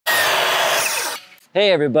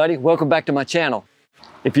Hey everybody, welcome back to my channel.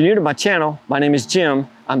 If you're new to my channel, my name is Jim.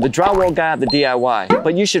 I'm the drywall guy of the DIY,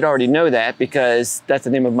 but you should already know that because that's the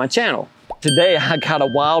name of my channel. Today I got a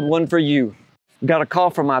wild one for you. Got a call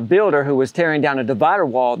from my builder who was tearing down a divider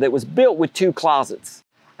wall that was built with 2 closets.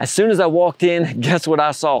 As soon as I walked in, guess what I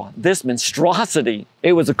saw? This monstrosity.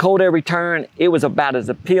 It was a cold air return. It was about as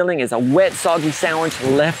appealing as a wet, soggy sandwich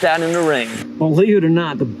left out in the rain. Believe it or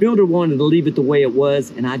not, the builder wanted to leave it the way it was,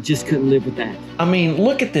 and I just couldn't live with that. I mean,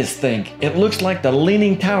 look at this thing. It looks like the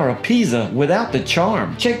Leaning Tower of Pisa without the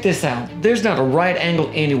charm. Check this out. There's not a right angle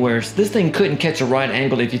anywhere. This thing couldn't catch a right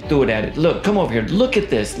angle if you threw it at it. Look, come over here. Look at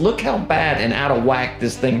this. Look how bad and out of whack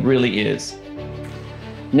this thing really is.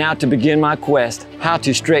 Now to begin my quest, how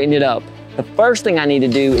to straighten it up. The first thing I need to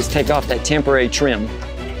do is take off that temporary trim.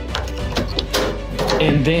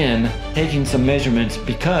 And then taking some measurements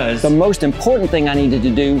because the most important thing I needed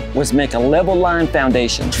to do was make a level line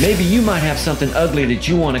foundation. Maybe you might have something ugly that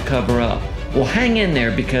you want to cover up. Well, hang in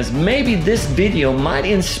there because maybe this video might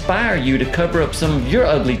inspire you to cover up some of your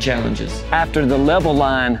ugly challenges. After the level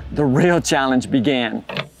line, the real challenge began.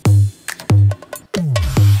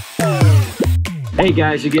 Hey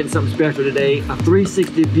guys, you're getting something special today. A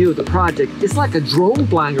 360 view of the project. It's like a drone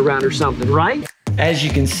flying around or something, right? As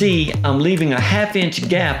you can see, I'm leaving a 1/2 inch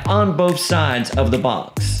gap on both sides of the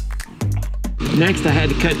box. Next, I had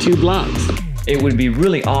to cut 2 blocks. It would be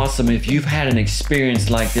really awesome if you've had an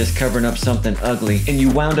experience like this covering up something ugly and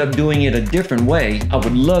you wound up doing it a different way. I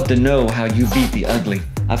would love to know how you beat the ugly.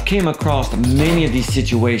 I've came across many of these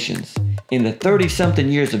situations. In the 30-something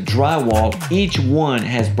years of drywall, each one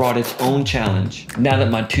has brought its own challenge. Now that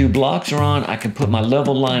my 2 blocks are on, I can put my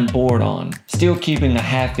level line board on, still keeping a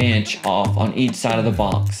 1/2 inch off on each side of the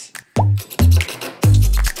box.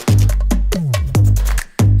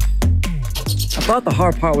 I thought the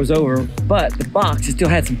hard part was over, but the box still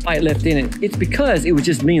had some fight left in it. It's because it was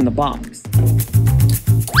just me and the box.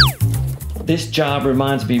 This job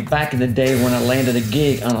reminds me back in the day when I landed a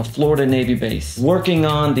gig on a Florida Navy base, working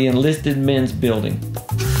on the enlisted men's building.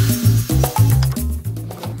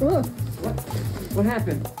 What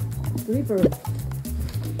happened? Sleeper.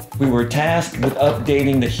 We were tasked with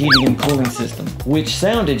updating the heating and cooling system, which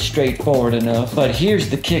sounded straightforward enough, but here's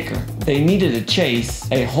the kicker. They needed to chase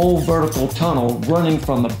a whole vertical tunnel running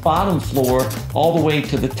from the bottom floor all the way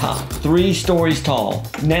to the top, 3 stories tall.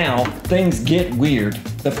 Now, things get weird.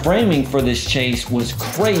 The framing for this chase was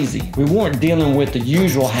crazy. We weren't dealing with the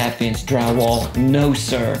usual 1/2 inch drywall, no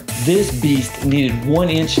sir. This beast needed 1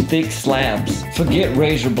 inch thick slabs. Forget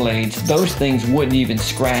razor blades, those things wouldn't even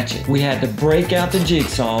scratch it. We had to break out the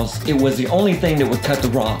jigsaws. It was the only thing that would cut the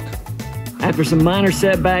rock. After some minor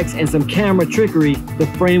setbacks and some camera trickery, the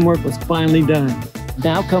framework was finally done.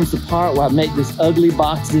 Now comes the part where I make this ugly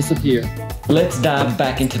box disappear. Let's dive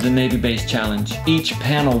back into the Navy base challenge. Each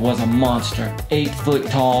panel was a monster, 8 foot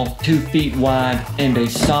tall, 2 feet wide, and a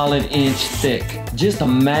solid inch thick. Just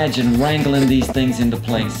imagine wrangling these things into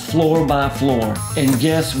place, floor by floor. And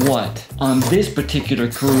guess what? On this particular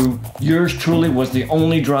crew, yours truly was the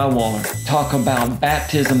only drywaller. Talk about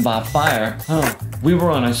baptism by fire, huh? We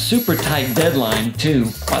were on a super tight deadline too.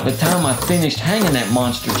 By the time I finished hanging that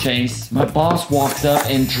monster chase, my boss walks up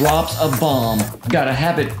and drops a bomb. Gotta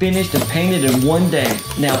have it finished and painted in 1 day.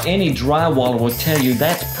 Now any drywaller will tell you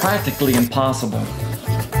that's practically impossible.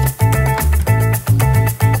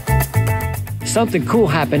 Something cool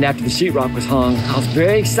happened after the sheetrock was hung. I was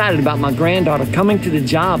very excited about my granddaughter coming to the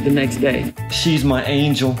job the next day. She's my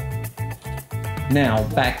angel. Now,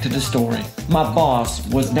 back to the story. My boss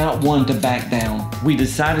was not one to back down. We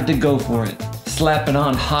decided to go for it, slapping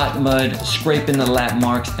on hot mud, scraping the lap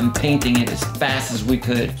marks, and painting it as fast as we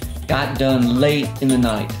could. Got done late in the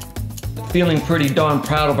night. Feeling pretty darn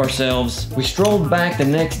proud of ourselves, we strolled back the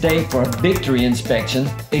next day for a victory inspection,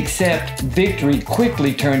 except victory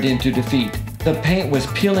quickly turned into defeat. The paint was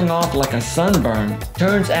peeling off like a sunburn.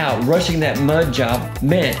 Turns out rushing that mud job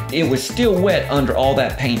meant it was still wet under all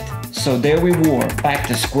that paint. So there we were, back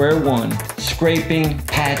to square one. Scraping,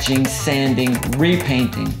 patching, sanding,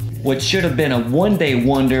 repainting. What should have been a 1-day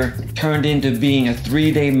wonder turned into being a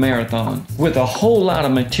 3-day marathon, with a whole lot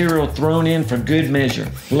of material thrown in for good measure.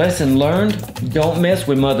 Lesson learned, don't mess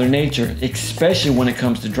with Mother Nature, especially when it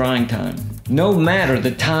comes to drying time. No matter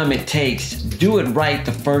the time it takes, do it right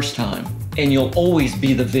the first time, and you'll always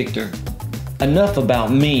be the victor. Enough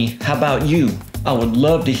about me, how about you? I would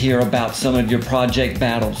love to hear about some of your project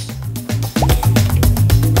battles.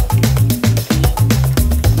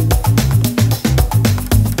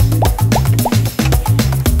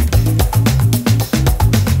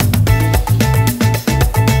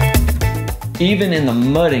 Even in the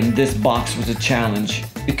mudding, this box was a challenge.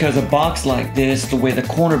 Because a box like this, the way the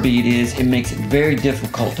corner bead is, it makes it very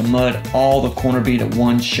difficult to mud all the corner bead at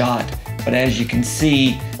one shot. But as you can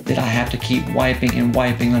see, that I have to keep wiping and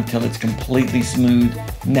wiping until it's completely smooth.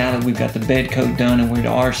 Now that we've got the bed coat done and we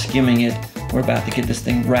are skimming it, we're about to get this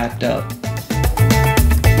thing wrapped up.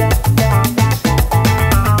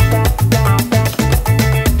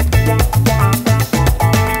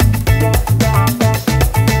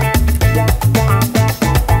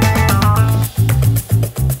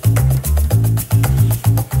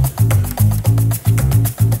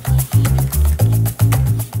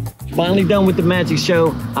 Finally done with the magic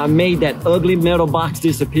show. I made that ugly metal box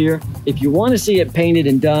disappear. If you want to see it painted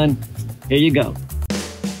and done, here you go.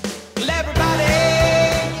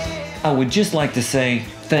 I would just like to say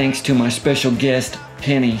thanks to my special guest,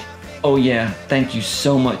 Penny. Oh yeah, thank you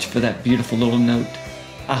so much for that beautiful little note.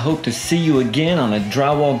 I hope to see you again on a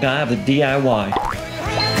Drywall Guy of the DIY.